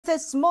a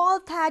small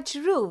thatch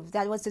roof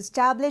that was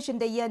established in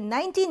the year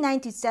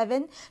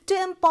 1997 to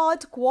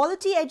impart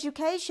quality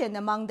education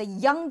among the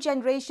young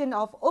generation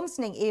of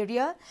Umsning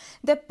area,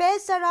 the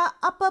Persara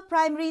Upper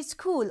Primary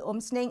School,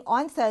 Umsning,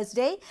 on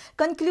Thursday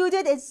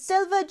concluded its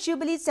Silver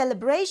Jubilee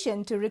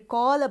celebration to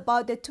recall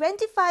about the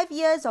 25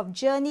 years of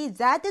journey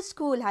that the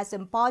school has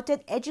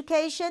imparted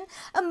education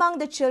among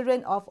the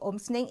children of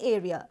Umsning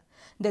area.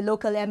 The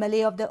local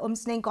MLA of the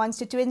Umsning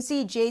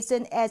constituency,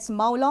 Jason S.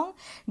 Maulong,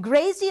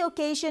 graced the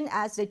occasion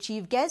as the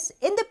chief guest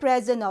in the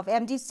presence of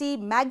MDC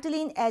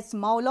Magdalene S.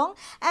 Maulong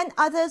and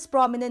others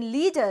prominent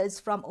leaders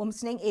from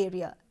Umsning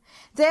area.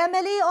 The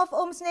MLA of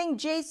Umsning,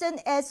 Jason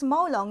S.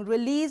 Maulong,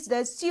 released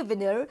the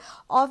souvenir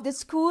of the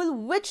school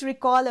which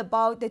recall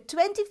about the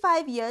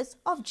 25 years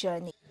of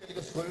journey.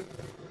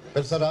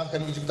 Persara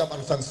kan kita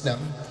parusan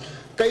senam.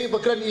 Kay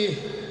bakran I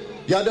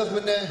yadav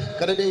mene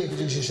kadade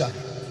sisa.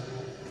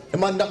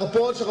 Eman dak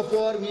kapor sa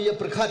kapor ngiya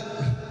perkhat.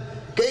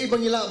 Kay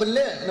bangila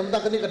benle namta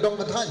kani kadong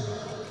kathan.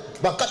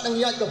 Bakat nang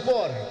yat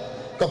kapor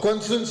ka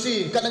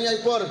konstituensi kanang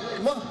yat por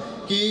mo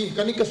ki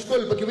kani ka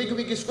school pagi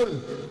ki school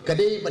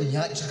kadai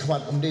banyat sa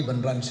khamat umdei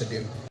banran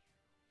sedil.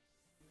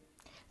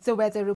 The weather